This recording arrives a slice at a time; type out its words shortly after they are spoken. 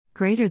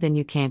Greater than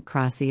you can't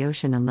cross the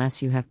ocean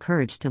unless you have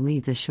courage to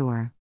leave the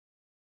shore.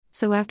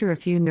 So after a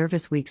few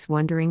nervous weeks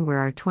wondering where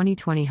our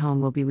 2020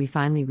 home will be, we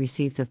finally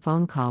received a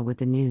phone call with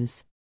the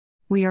news.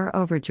 We are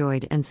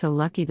overjoyed and so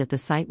lucky that the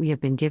site we have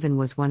been given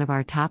was one of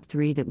our top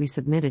 3 that we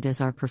submitted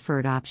as our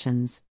preferred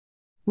options.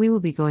 We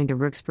will be going to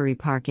Rooksbury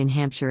Park in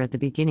Hampshire at the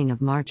beginning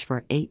of March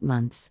for 8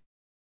 months.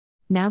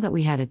 Now that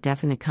we had a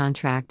definite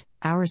contract,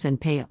 hours and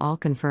pay all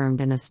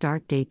confirmed and a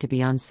start date to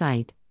be on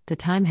site, the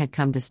time had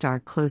come to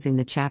start closing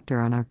the chapter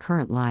on our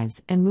current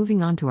lives and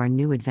moving on to our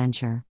new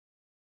adventure.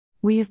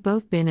 We have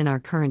both been in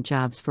our current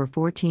jobs for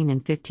 14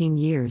 and 15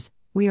 years,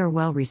 we are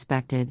well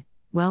respected,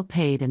 well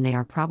paid, and they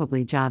are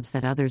probably jobs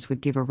that others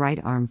would give a right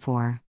arm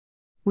for.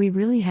 We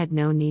really had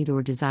no need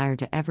or desire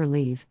to ever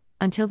leave,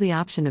 until the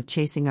option of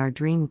chasing our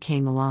dream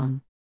came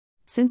along.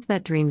 Since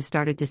that dream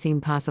started to seem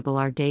possible,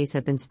 our days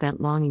have been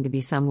spent longing to be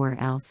somewhere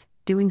else,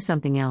 doing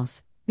something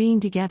else, being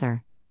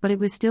together, but it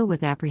was still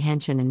with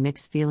apprehension and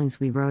mixed feelings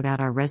we wrote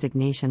out our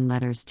resignation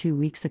letters 2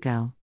 weeks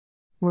ago.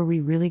 Were we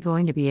really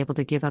going to be able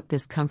to give up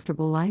this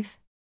comfortable life?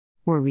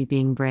 Were we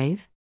being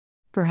brave?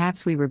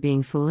 Perhaps we were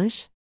being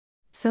foolish?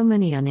 So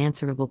many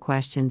unanswerable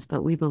questions,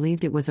 but we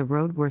believed it was a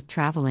road worth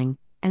traveling,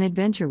 an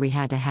adventure we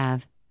had to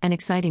have, an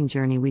exciting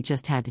journey we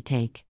just had to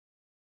take.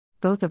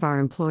 Both of our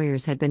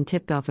employers had been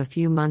tipped off a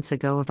few months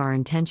ago of our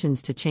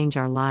intentions to change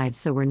our lives,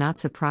 so we're not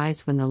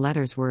surprised when the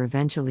letters were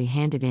eventually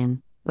handed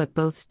in, but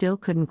both still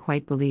couldn't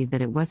quite believe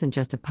that it wasn't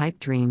just a pipe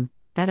dream,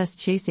 that us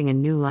chasing a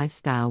new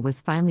lifestyle was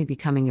finally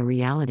becoming a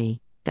reality,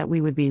 that we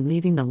would be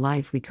leaving the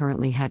life we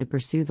currently had to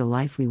pursue the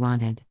life we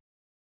wanted.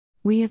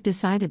 We have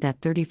decided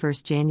that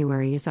 31st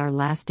January is our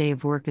last day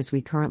of work as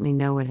we currently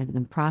know it, and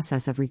the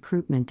process of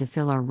recruitment to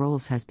fill our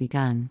roles has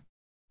begun.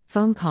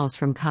 Phone calls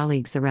from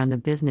colleagues around the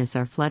business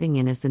are flooding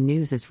in as the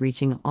news is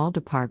reaching all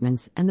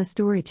departments, and the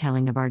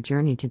storytelling of our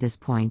journey to this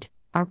point,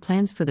 our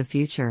plans for the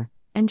future,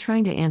 and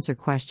trying to answer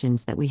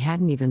questions that we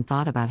hadn't even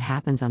thought about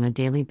happens on a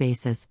daily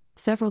basis,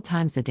 several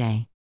times a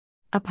day.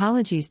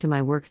 Apologies to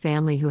my work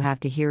family who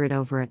have to hear it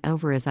over and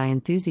over as I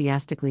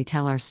enthusiastically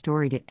tell our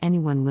story to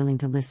anyone willing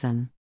to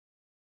listen.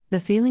 The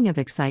feeling of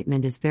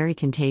excitement is very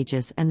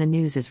contagious, and the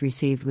news is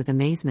received with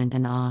amazement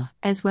and awe,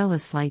 as well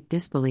as slight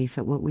disbelief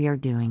at what we are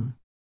doing.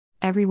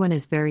 Everyone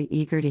is very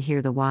eager to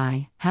hear the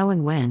why, how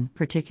and when,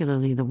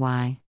 particularly the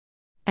why.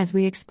 As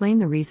we explain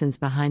the reasons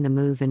behind the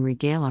move and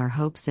regale our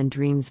hopes and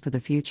dreams for the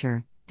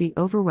future, the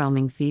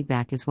overwhelming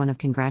feedback is one of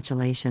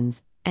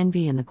congratulations,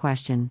 envy, and the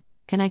question,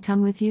 "Can I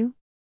come with you?"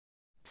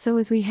 So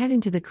as we head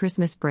into the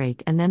Christmas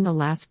break and then the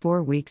last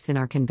 4 weeks in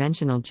our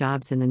conventional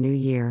jobs in the new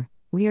year,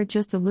 we are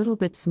just a little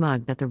bit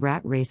smug that the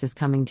rat race is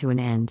coming to an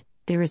end,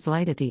 there is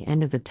light at the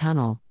end of the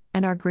tunnel,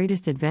 and our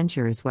greatest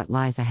adventure is what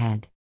lies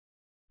ahead.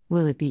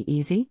 Will it be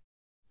easy?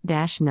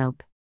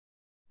 Nope.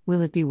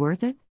 Will it be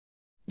worth it?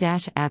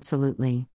 Absolutely.